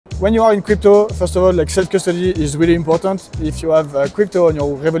when you are in crypto, first of all, like self-custody is really important. If you have crypto on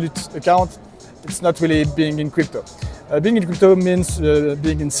your Revolut account, it's not really being in crypto. Being in crypto means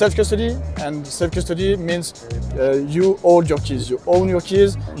being in self-custody, and self-custody means you hold your keys, you own your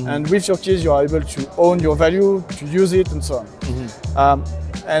keys, and with your keys you are able to own your value, to use it, and so on.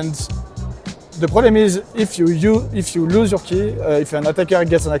 And the problem is if you lose your key, if an attacker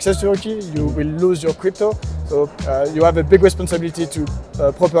gets an access to your key, you will lose your crypto. So you have a big responsibility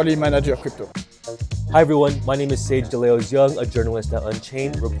to properly manage your crypto. Hi everyone, my name is Sage DeLeos-Young, a journalist at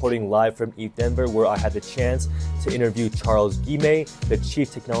Unchained, reporting live from ETHDenver, where I had the chance to interview Charles Guillemet, the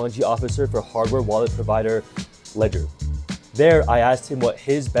Chief Technology Officer for hardware wallet provider Ledger. There, I asked him what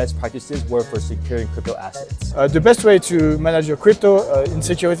his best practices were for securing crypto assets. The best way to manage your crypto in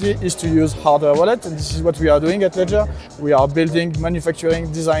security is to use hardware wallet, and this is what we are doing at Ledger. We are building, manufacturing,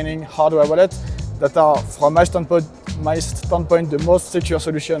 designing hardware wallets that are, from my standpoint, the most secure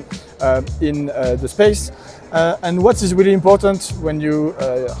solution in the space. And what is really important when you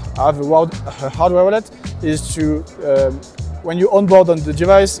have a hardware wallet is to when you onboard on the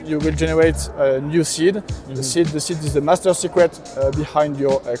device, you will generate a new seed. The seed is the master secret behind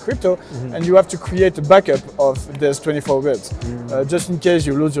your crypto, and you have to create a backup of these 24 words. Just in case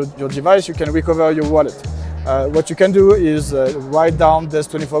you lose your device, you can recover your wallet. What you can do is write down these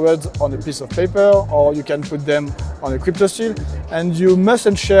 24 words on a piece of paper, or you can put them on a crypto seal, and you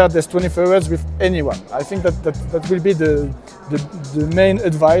mustn't share these 24 words with anyone. I think that will be the main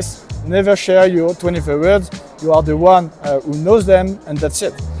advice. Never share your 24 words. You are the one who knows them, and that's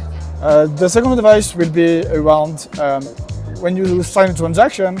it. The second advice will be around when you sign a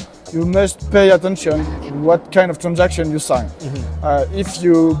transaction, you must pay attention to what kind of transaction you sign. If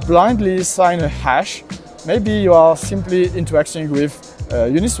you blindly sign a hash, maybe you are simply interacting with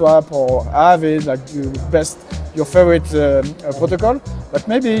Uniswap or Aave, like your favorite protocol, but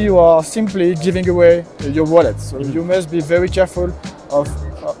maybe you are simply giving away your wallet. So you must be very careful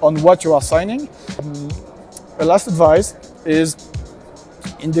on what you are signing. The last advice is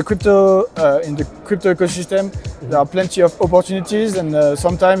in the crypto ecosystem, there are plenty of opportunities, and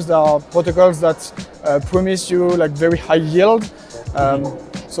sometimes there are protocols that promise you like very high yield.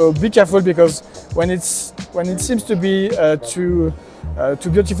 So be careful, because when it seems to be too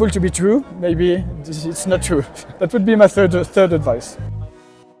beautiful to be true, maybe it's not true. That would be my third advice.